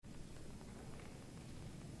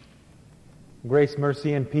Grace,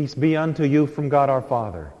 mercy, and peace be unto you from God our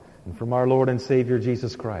Father and from our Lord and Savior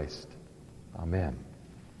Jesus Christ. Amen.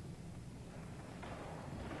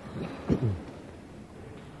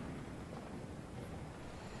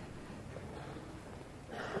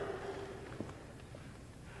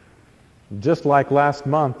 Just like last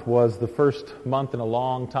month was the first month in a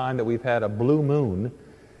long time that we've had a blue moon,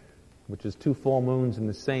 which is 2 full moons in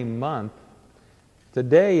the same month,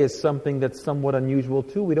 today is something that's somewhat unusual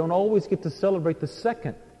too. We don't always get to celebrate the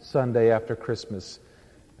second Sunday after Christmas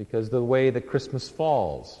because of the way that Christmas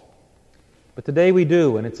falls. But today we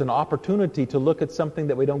do, and it's an opportunity to look at something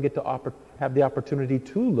that we don't get to have the opportunity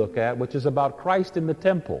to look at, which is about Christ in the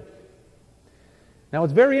temple. Now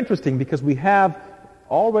it's very interesting because we have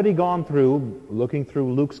already gone through, looking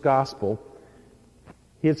through Luke's Gospel,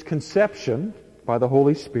 his conception by the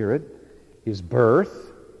Holy Spirit, his birth,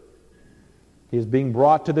 his being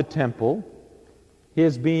brought to the temple,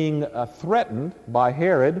 his being threatened by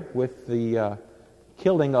Herod with the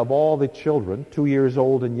killing of all the children, 2 years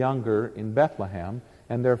old and younger, in Bethlehem,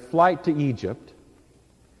 and their flight to Egypt.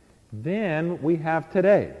 Then we have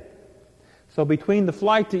today. So between the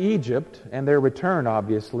flight to Egypt and their return,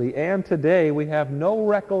 obviously, and today, we have no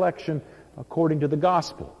recollection according to the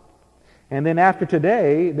Gospel. And then after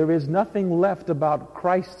today, there is nothing left about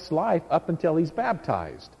Christ's life up until he's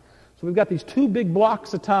baptized. So we've got these 2 big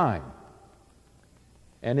blocks of time.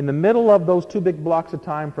 And in the middle of those 2 big blocks of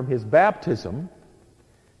time from his baptism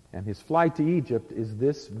and his flight to Egypt is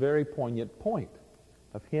this very poignant point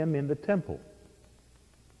of him in the temple.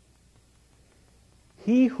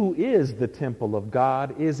 He who is the temple of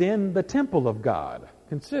God is in the temple of God.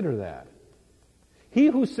 Consider that. He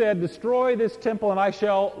who said, "Destroy this temple and I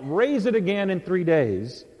shall raise it again in 3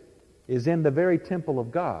 days," is in the very temple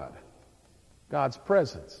of God. God's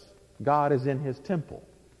presence. God is in his temple.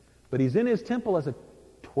 But he's in his temple as a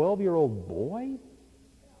 12-year-old boy?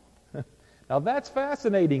 Now that's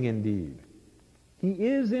fascinating indeed. He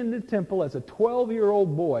is in the temple as a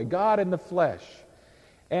 12-year-old boy, God in the flesh,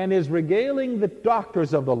 and is regaling the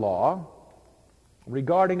doctors of the law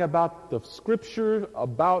regarding about the Scripture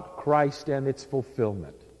about Christ and its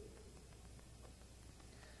fulfillment.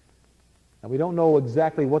 Now, we don't know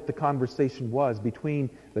exactly what the conversation was between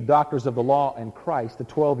the doctors of the law and Christ, the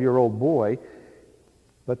 12-year-old boy,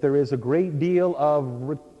 but there is a great deal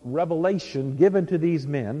of revelation given to these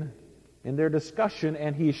men in their discussion,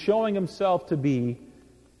 and he is showing himself to be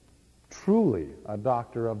truly a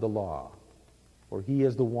doctor of the law, for he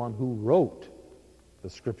is the one who wrote the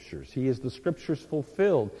Scriptures. He is the Scriptures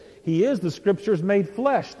fulfilled. He is the Scriptures made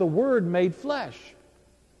flesh, the Word made flesh.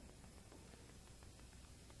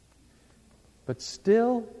 But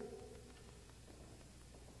still,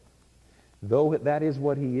 though that is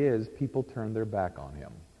what he is, people turn their back on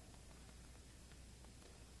him.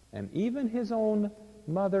 And even his own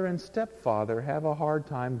mother and stepfather have a hard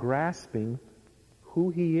time grasping who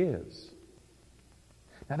he is.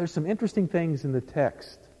 Now there's some interesting things in the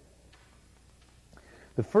text.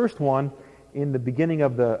 The first one, in the beginning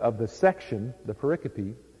of the section, the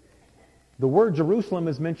pericope, the word Jerusalem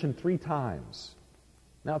is mentioned 3 times.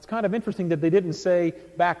 Now, it's kind of interesting that they didn't say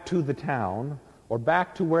back to the town or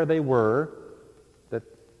back to where they were, that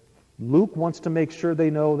Luke wants to make sure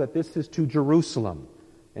they know that this is to Jerusalem.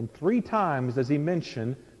 And 3 times does he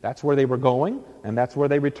mention that's where they were going and that's where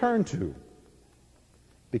they returned to.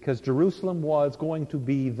 Because Jerusalem was going to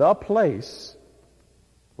be the place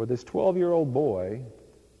where this 12-year-old boy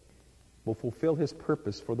will fulfill his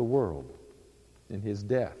purpose for the world in his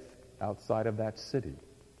death outside of that city.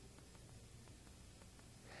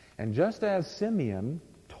 And just as Simeon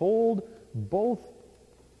told both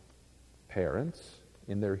parents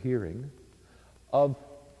in their hearing of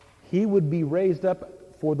he would be raised up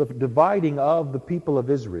for the dividing of the people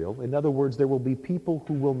of Israel, in other words, there will be people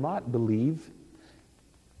who will not believe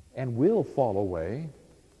and will fall away,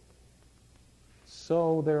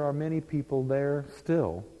 so there are many people there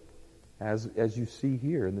still, as you see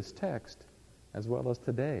here in this text, as well as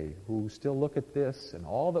today, who still look at this and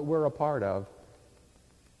all that we're a part of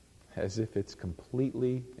as if it's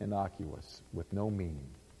completely innocuous with no meaning.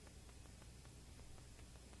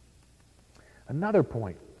 Another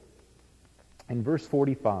point, in verse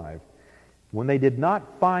 45, when they did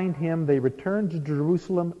not find him, they returned to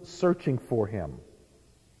Jerusalem searching for him.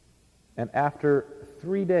 And after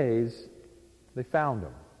 3 days, they found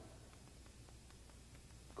him.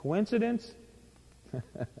 Coincidence?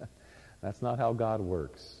 That's not how God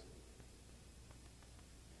works.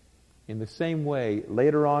 In the same way,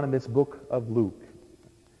 later on in this book of Luke,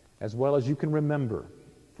 as well as you can remember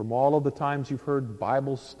from all of the times you've heard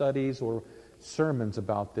Bible studies or sermons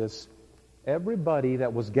about this, everybody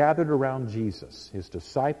that was gathered around Jesus, his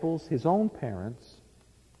disciples, his own parents,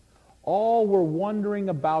 all were wondering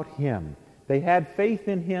about him. They had faith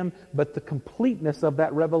in him, but the completeness of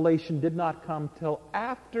that revelation did not come till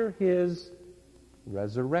after his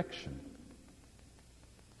resurrection.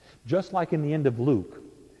 Just like in the end of Luke,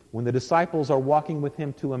 when the disciples are walking with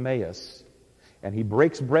him to Emmaus, and he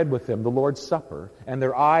breaks bread with them, the Lord's Supper, and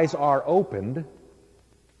their eyes are opened,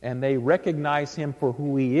 and they recognize him for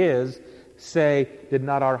who he is, say, "Did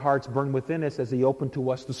not our hearts burn within us as he opened to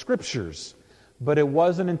us the Scriptures?" But it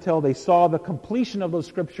wasn't until they saw the completion of those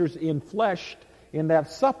Scriptures infleshed in that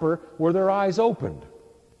supper where their eyes opened.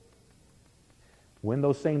 When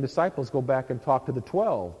those same disciples go back and talk to the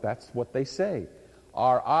 12, that's what they say.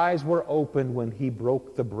 Our eyes were opened when he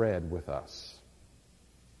broke the bread with us.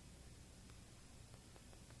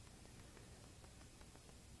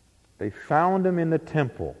 They found him in the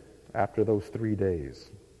temple after those 3 days.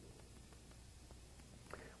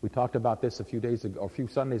 We talked about this a few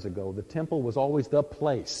Sundays ago. The temple was always the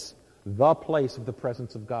place of the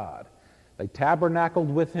presence of God. They tabernacled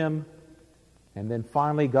with him, and then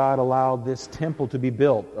finally God allowed this temple to be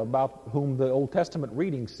built, about whom the Old Testament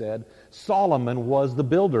reading said Solomon was the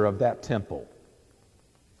builder of that temple.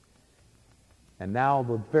 And now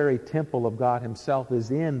the very temple of God himself is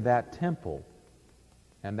in that temple,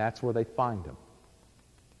 and that's where they find him.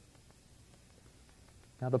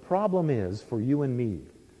 Now the problem is, for you and me,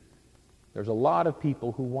 there's a lot of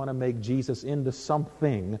people who want to make Jesus into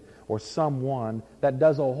something or someone that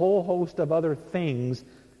does a whole host of other things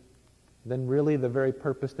than really the very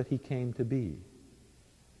purpose that he came to be.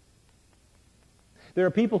 There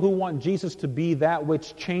are people who want Jesus to be that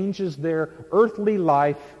which changes their earthly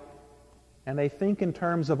life, and they think in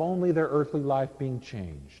terms of only their earthly life being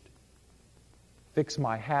changed. Fix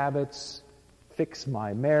my habits, fix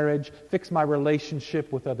my marriage, fix my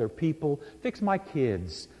relationship with other people, fix my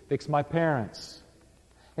kids, fix my parents.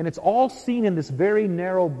 And it's all seen in this very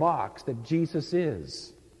narrow box that Jesus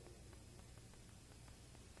is.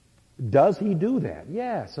 Does he do that?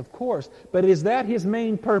 Yes, of course. But is that his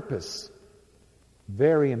main purpose?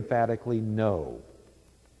 Very emphatically, no.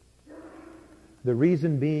 The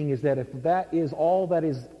reason being is that if that is all that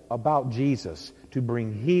is about Jesus, to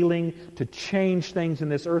bring healing, to change things in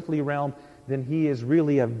this earthly realm, then he is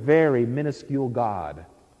really a very minuscule God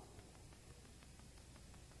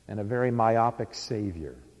and a very myopic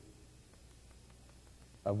Savior,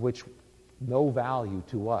 of which no value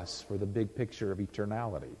to us for the big picture of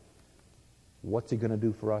eternality. What's he going to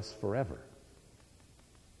do for us forever?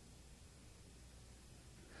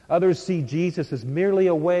 Others see Jesus as merely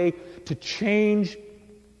a way to change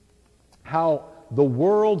how the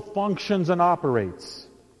world functions and operates.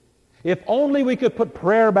 If only we could put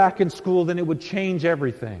prayer back in school, then it would change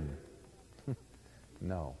everything.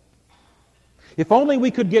 No. If only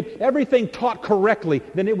we could get everything taught correctly,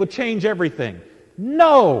 then it would change everything.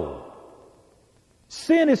 No!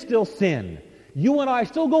 Sin is still sin. You and I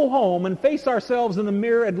still go home and face ourselves in the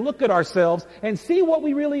mirror and look at ourselves and see what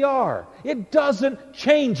we really are. It doesn't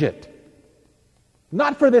change it.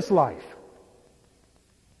 Not for this life.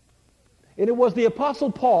 And it was the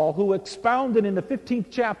Apostle Paul who expounded in the 15th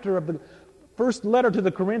chapter of the first letter to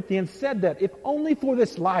the Corinthians, said that if only for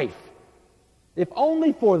this life,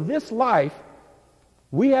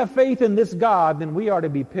 we have faith in this God, then we are to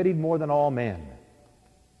be pitied more than all men.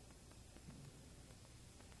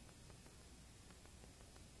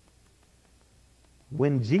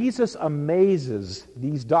 When Jesus amazes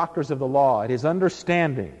these doctors of the law at his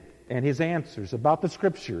understanding and his answers about the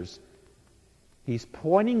Scriptures, he's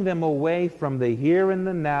pointing them away from the here and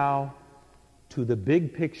the now to the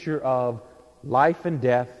big picture of life and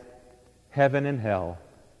death, heaven and hell,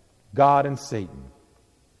 God and Satan.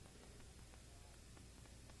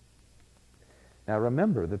 Now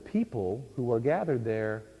remember, the people who are gathered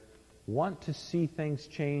there want to see things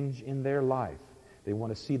change in their life. They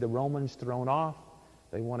want to see the Romans thrown off.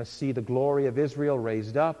 They want to see the glory of Israel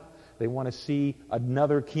raised up. They want to see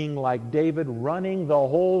another king like David running the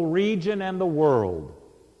whole region and the world.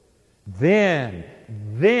 Then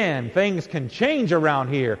things can change around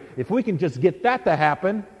here. If we can just get that to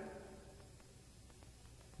happen.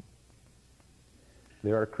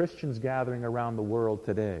 There are Christians gathering around the world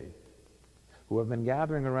today who have been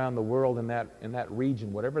gathering around the world in that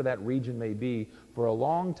region, whatever that region may be, for a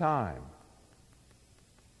long time.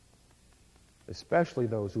 Especially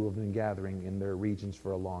those who have been gathering in their regions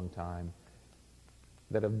for a long time,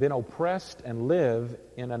 that have been oppressed and live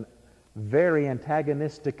in a very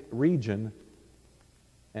antagonistic region,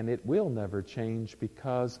 and it will never change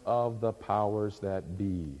because of the powers that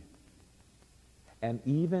be. And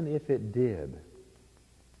even if it did,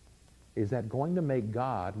 is that going to make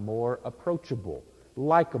God more approachable,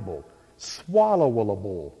 likable,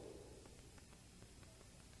 swallowable?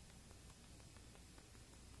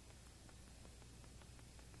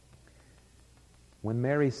 When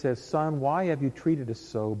Mary says, "Son, why have you treated us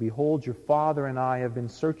so? Behold, your father and I have been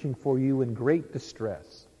searching for you in great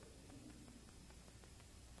distress."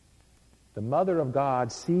 The mother of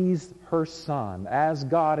God sees her son as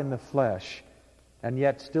God in the flesh, and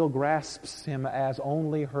yet still grasps him as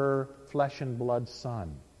only her flesh and blood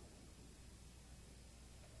son.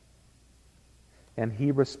 And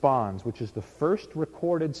he responds, which is the first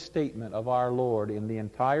recorded statement of our Lord in the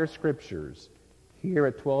entire Scriptures, here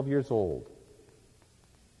at 12 years old.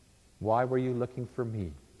 "Why were you looking for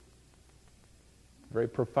me?" Very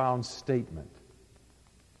profound statement.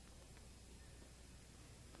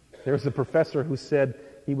 There was a professor who said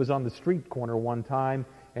he was on the street corner one time,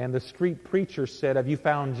 and the street preacher said, "Have you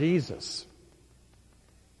found Jesus?"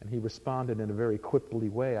 And he responded in a very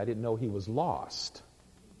quipply way, "I didn't know he was lost."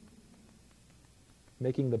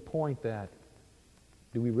 Making the point that,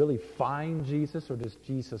 do we really find Jesus, or does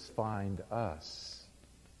Jesus find us?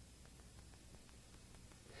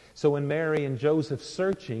 So in Mary and Joseph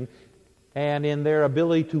searching, and in their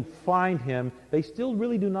ability to find him, they still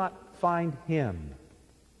really do not find him.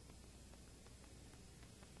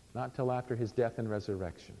 Not till after his death and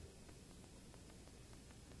resurrection.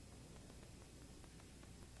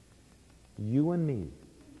 You and me,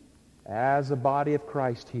 as a body of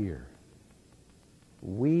Christ here,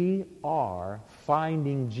 we are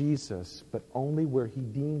finding Jesus, but only where he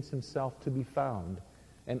deems himself to be found,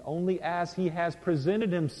 and only as he has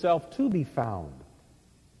presented himself to be found.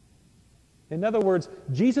 In other words,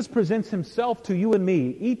 Jesus presents himself to you and me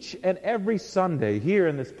each and every Sunday here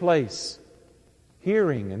in this place,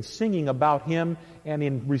 hearing and singing about him and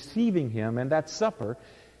in receiving him and that supper.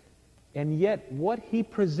 And yet what he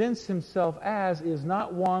presents himself as is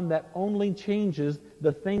not one that only changes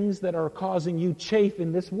the things that are causing you chafe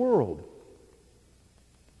in this world.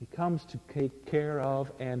 He comes to take care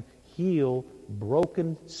of and heal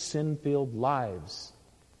broken, sin-filled lives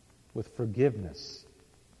with forgiveness.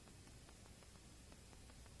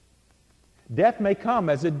 Death may come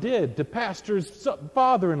as it did to Pastor's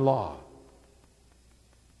father-in-law.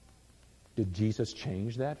 Did Jesus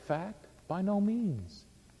change that fact? By no means.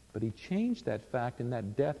 But he changed that fact in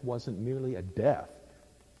that death wasn't merely a death.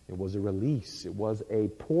 It was a release. It was a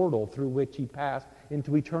portal through which he passed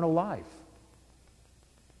into eternal life.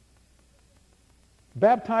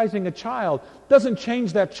 Baptizing a child doesn't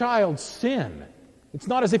change that child's sin. It's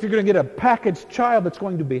not as if you're going to get a packaged child that's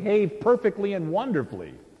going to behave perfectly and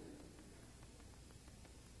wonderfully.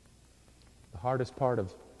 The hardest part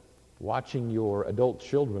of watching your adult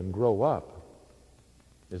children grow up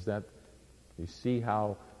is that you see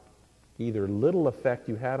how either little effect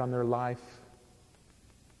you had on their life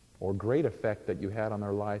or great effect that you had on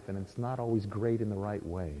their life, and it's not always great in the right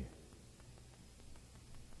way.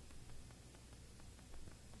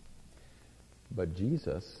 But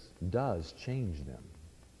Jesus does change them.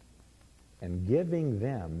 And giving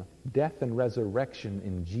them death and resurrection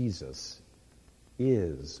in Jesus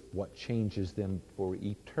is what changes them for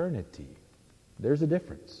eternity. There's a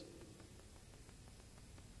difference.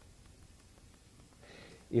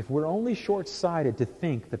 If we're only short-sighted to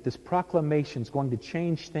think that this proclamation is going to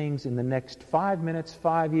change things in the next 5 minutes,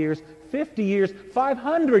 5 years, 50 years,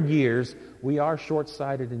 500 years, we are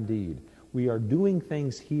short-sighted indeed. We are doing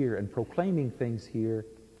things here and proclaiming things here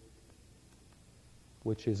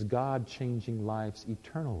which is God changing lives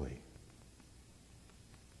eternally.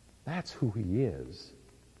 That's who he is.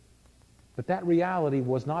 But that reality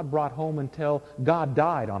was not brought home until God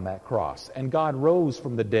died on that cross and God rose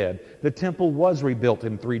from the dead. The temple was rebuilt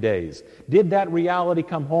in 3 days. Did that reality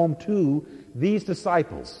come home to these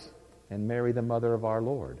disciples and Mary, the mother of our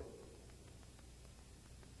Lord?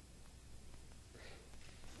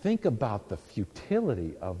 Think about the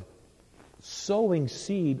futility of sowing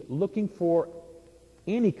seed looking for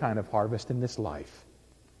any kind of harvest in this life.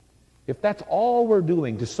 If that's all we're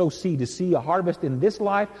doing, to sow seed, to see a harvest in this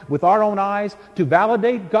life with our own eyes, to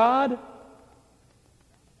validate God,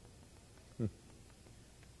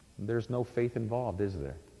 there's no faith involved, is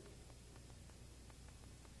there?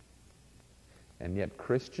 And yet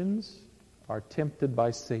Christians are tempted by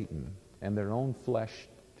Satan and their own flesh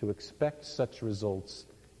to expect such results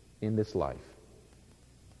in this life.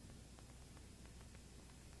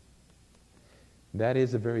 That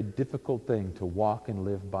is a very difficult thing, to walk and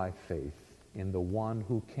live by faith in the one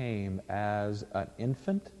who came as an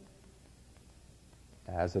infant,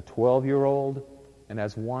 as a 12-year-old, and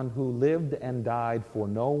as one who lived and died for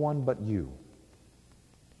no one but you,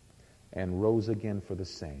 and rose again for the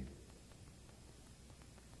same.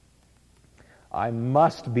 I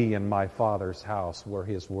must be in my Father's house, were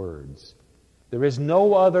his words. There is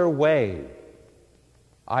no other way.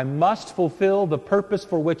 I must fulfill the purpose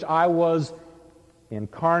for which I was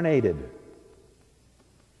incarnated.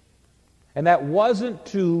 And that wasn't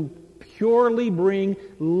to purely bring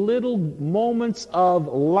little moments of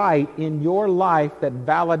light in your life that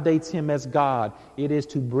validates him as God. It is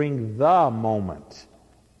to bring the moment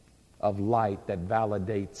of light that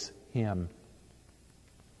validates him.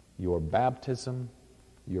 Your baptism,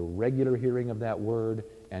 your regular hearing of that word,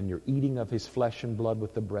 and your eating of his flesh and blood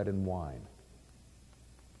with the bread and wine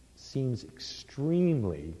seems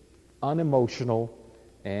extremely unemotional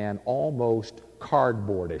and almost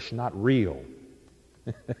cardboardish, not real.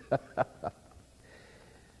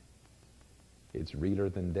 It's realer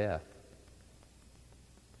than death.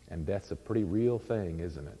 And death's a pretty real thing,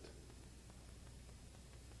 isn't it?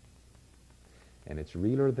 And it's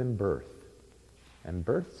realer than birth. And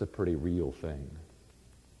birth's a pretty real thing.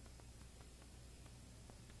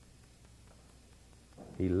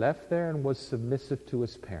 He left there and was submissive to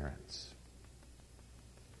his parents.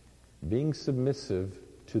 Being submissive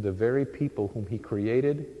to the very people whom he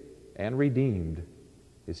created and redeemed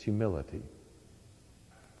is humility.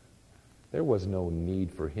 There was no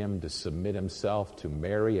need for him to submit himself to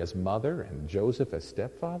Mary as mother and Joseph as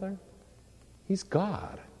stepfather. He's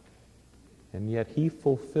God. And yet he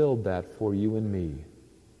fulfilled that for you and me.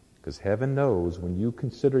 Because heaven knows when you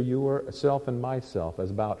consider yourself and myself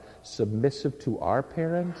as about submissive to our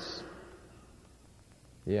parents,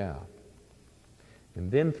 yeah.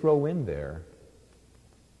 And then throw in there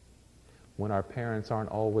when our parents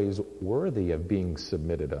aren't always worthy of being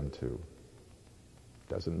submitted unto.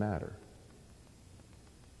 Doesn't matter.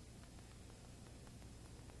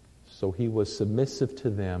 So he was submissive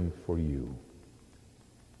to them for you.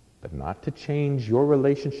 But not to change your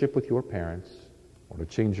relationship with your parents or to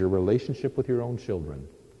change your relationship with your own children,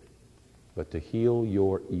 but to heal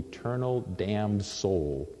your eternal damned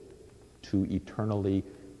soul to eternally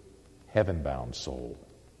heaven-bound soul.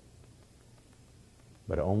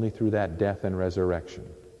 But only through that death and resurrection.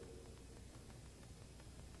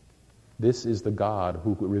 This is the God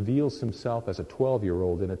who reveals himself as a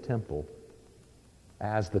 12-year-old in a temple,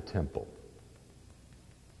 as the temple.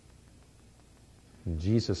 In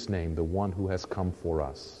Jesus' name, the one who has come for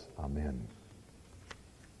us. Amen.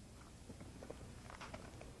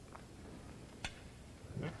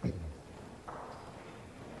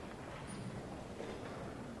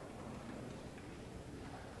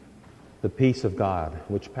 The peace of God,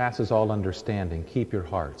 which passes all understanding, keep your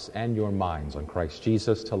hearts and your minds on Christ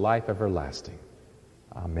Jesus to life everlasting.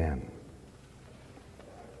 Amen.